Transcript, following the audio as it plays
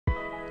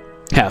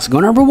How's it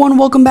going, everyone?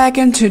 Welcome back,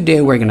 and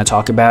today we're going to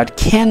talk about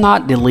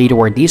cannot delete,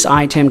 or this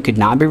item could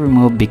not be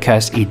removed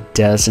because it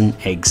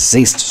doesn't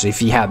exist. So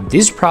if you have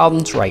these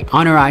problems right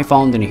on your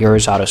iPhone, then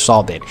here's how to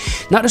solve it.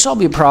 Now, to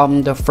solve your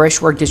problem, the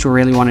first work that you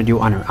really want to do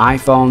on your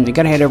iPhone, you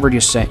gotta head over to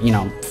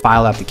your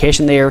file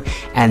application there,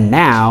 and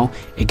now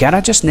you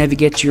gotta just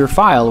navigate to your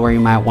file where you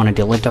might want to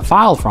delete the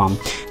file from.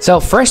 So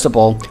first of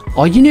all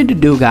you need to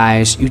do,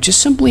 guys, you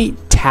just simply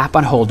tap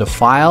and hold the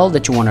file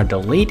that you want to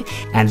delete,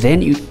 and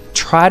then you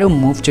try to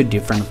move to a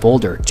different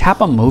folder. Tap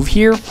on move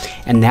here,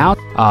 and now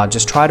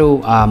just try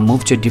to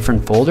move to a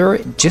different folder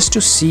just to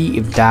see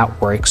if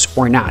that works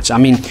or not. I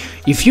mean,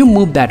 if you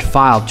move that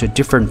file to a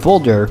different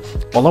folder,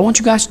 all I want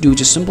you guys to do is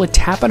just simply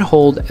tap and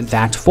hold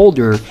that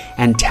folder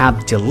and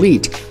tap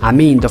delete. I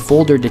mean, the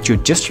folder that you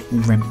just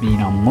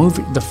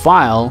moved the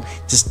file,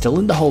 just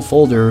delete the whole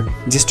folder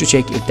just to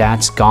check if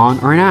that's gone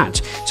or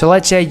not. So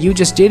let's say you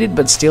just did it,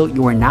 but still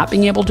you are not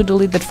being able to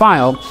delete that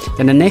file.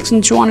 Then the next thing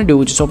that you want to do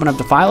is just open up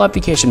the file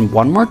application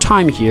one more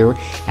time here,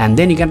 and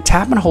then you gotta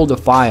tap and hold the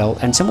file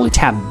and simply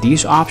tap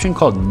this option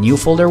called new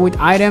folder with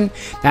item.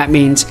 That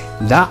means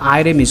the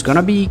item is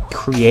gonna be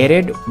created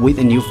with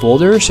a new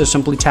folder. So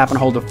simply tap and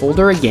hold the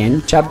folder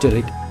again, tap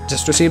delete,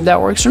 just to see if that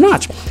works or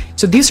not.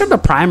 So these are the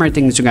primary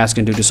things you guys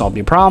can do to solve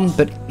your problem.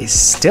 But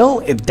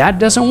still, if that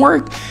doesn't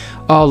work,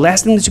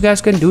 last thing that you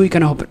guys can do, you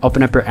can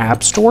open up your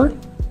app store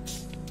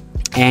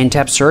and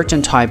tap search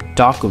and type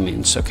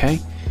documents. Okay,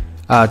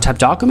 tap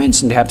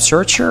documents and tap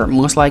search here.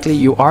 Most likely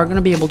you are going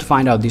to be able to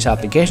find out these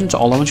applications. So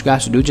all I want you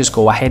guys to do, just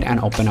go ahead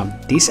and open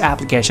up this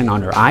application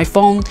on your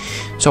iPhone.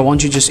 So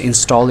once you just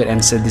install it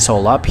and set this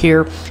all up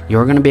here,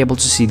 you're going to be able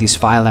to see this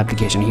file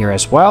application here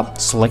as well.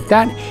 Select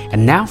that,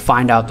 and now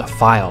find out the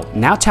file.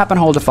 Now tap and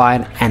hold the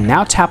file, and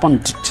now tap on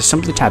to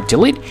simply tap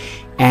delete,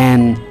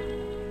 and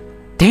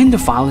then the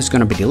file is going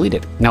to be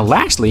deleted. Now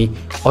lastly,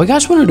 all you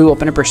guys want to do,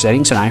 open up your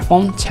settings on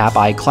iPhone, tap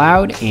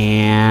iCloud,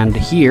 and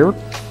here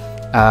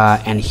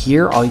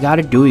all you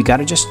gotta do, you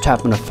gotta just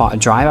tap on the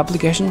drive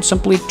application,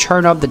 simply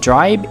turn up the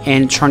drive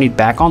and turn it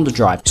back on the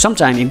drive.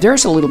 Sometimes if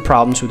there's a little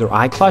problems with your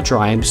iCloud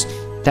drives,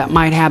 that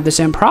might have the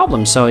same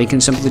problem, so you can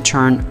simply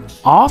turn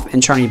off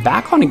and turn it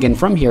back on again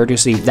from here to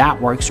see if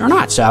that works or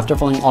not. So after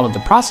following all of the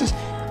process,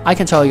 I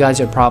can tell you guys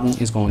your problem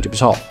is going to be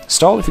solved.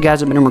 So if you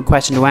guys have any more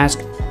questions to ask,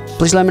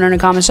 please let me know in the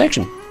comment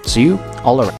section. See you all around.